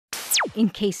in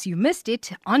case you missed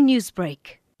it on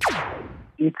Newsbreak.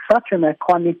 It's such an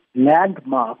iconic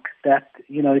landmark that,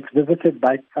 it's visited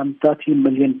by some 13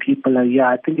 million people a year.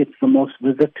 I think it's the most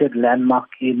visited landmark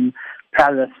in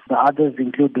Paris. The others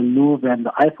include the Louvre and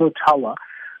the Eiffel Tower.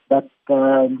 But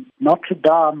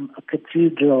Notre-Dame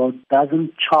Cathedral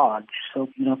doesn't charge. So,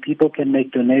 people can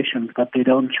make donations, but they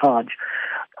don't charge.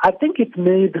 I think it's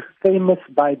made famous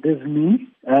by Disney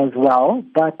as well,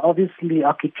 but obviously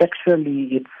architecturally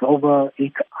it's over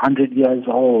 800 years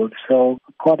old. So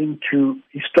according to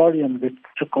historians, it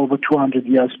took over 200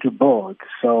 years to build.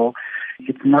 So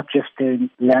it's not just a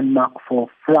landmark for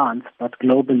France, but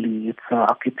globally it's an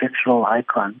architectural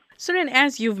icon. Suren,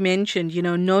 as you've mentioned,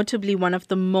 notably one of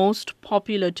the most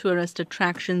popular tourist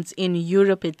attractions in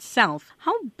Europe itself.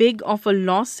 How big of a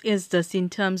loss is this in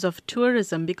terms of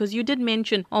tourism? Because you did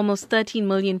mention almost 13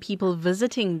 million people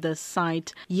visiting this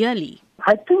site yearly.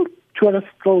 I think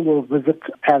tourists still will visit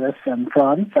Paris and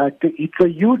France. I think it's a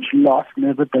huge loss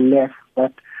nevertheless,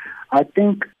 but I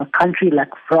think a country like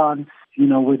France,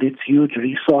 with its huge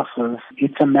resources,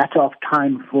 it's a matter of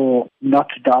time for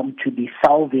Notre-Dame to be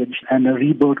salvaged and a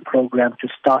rebuild program to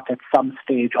start at some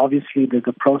stage. Obviously, there's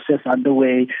a process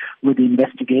underway with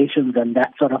investigations and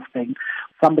that sort of thing.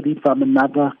 Somebody from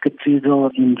another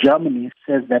cathedral in Germany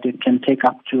says that it can take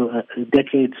up to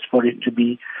decades for it to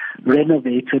be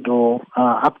renovated or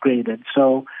upgraded.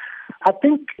 So I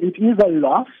think it is a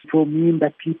loss. It will mean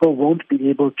that people won't be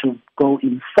able to go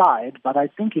inside, but I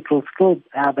think it will still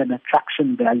have an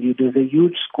attraction value. There's a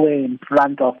huge square in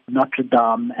front of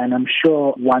Notre-Dame, and I'm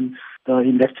sure once the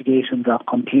investigations are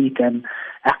complete and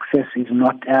access is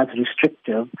not as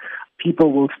restrictive,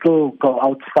 people will still go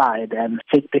outside and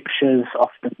take pictures of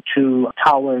the two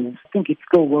towers. I think it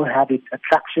still will have its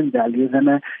attraction values,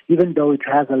 and even though it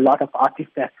has a lot of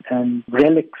artifacts and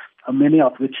relics, many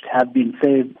of which have been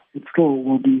saved, it still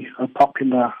will be a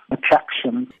popular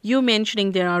attraction. You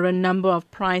mentioning there are a number of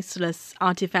priceless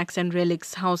artifacts and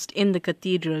relics housed in the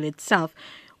cathedral itself.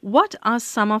 What are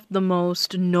some of the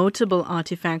most notable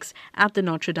artifacts at the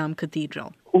Notre-Dame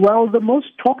Cathedral? Well, the most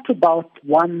talked about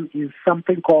one is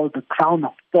something called the Crown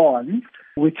of Thorns,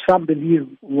 which some believe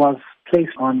was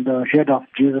placed on the head of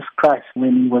Jesus Christ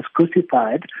when he was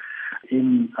crucified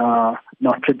in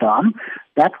Notre-Dame.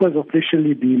 That was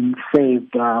officially being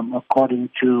saved according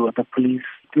to the police.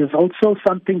 There's also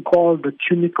something called the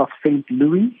Tunic of St.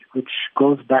 Louis, which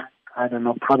goes back,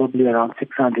 probably around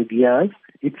 600 years.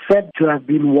 It's said to have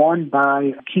been worn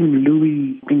by King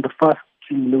Louis, I think the first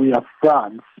King Louis of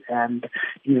France, and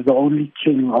he's the only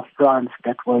king of France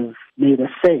that was made a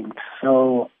saint.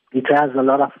 So it has a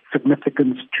lot of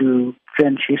significance to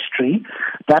French history.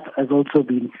 That has also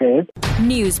been saved.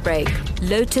 Newsbreak,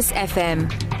 Lotus FM,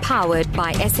 powered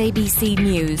by SABC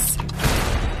News.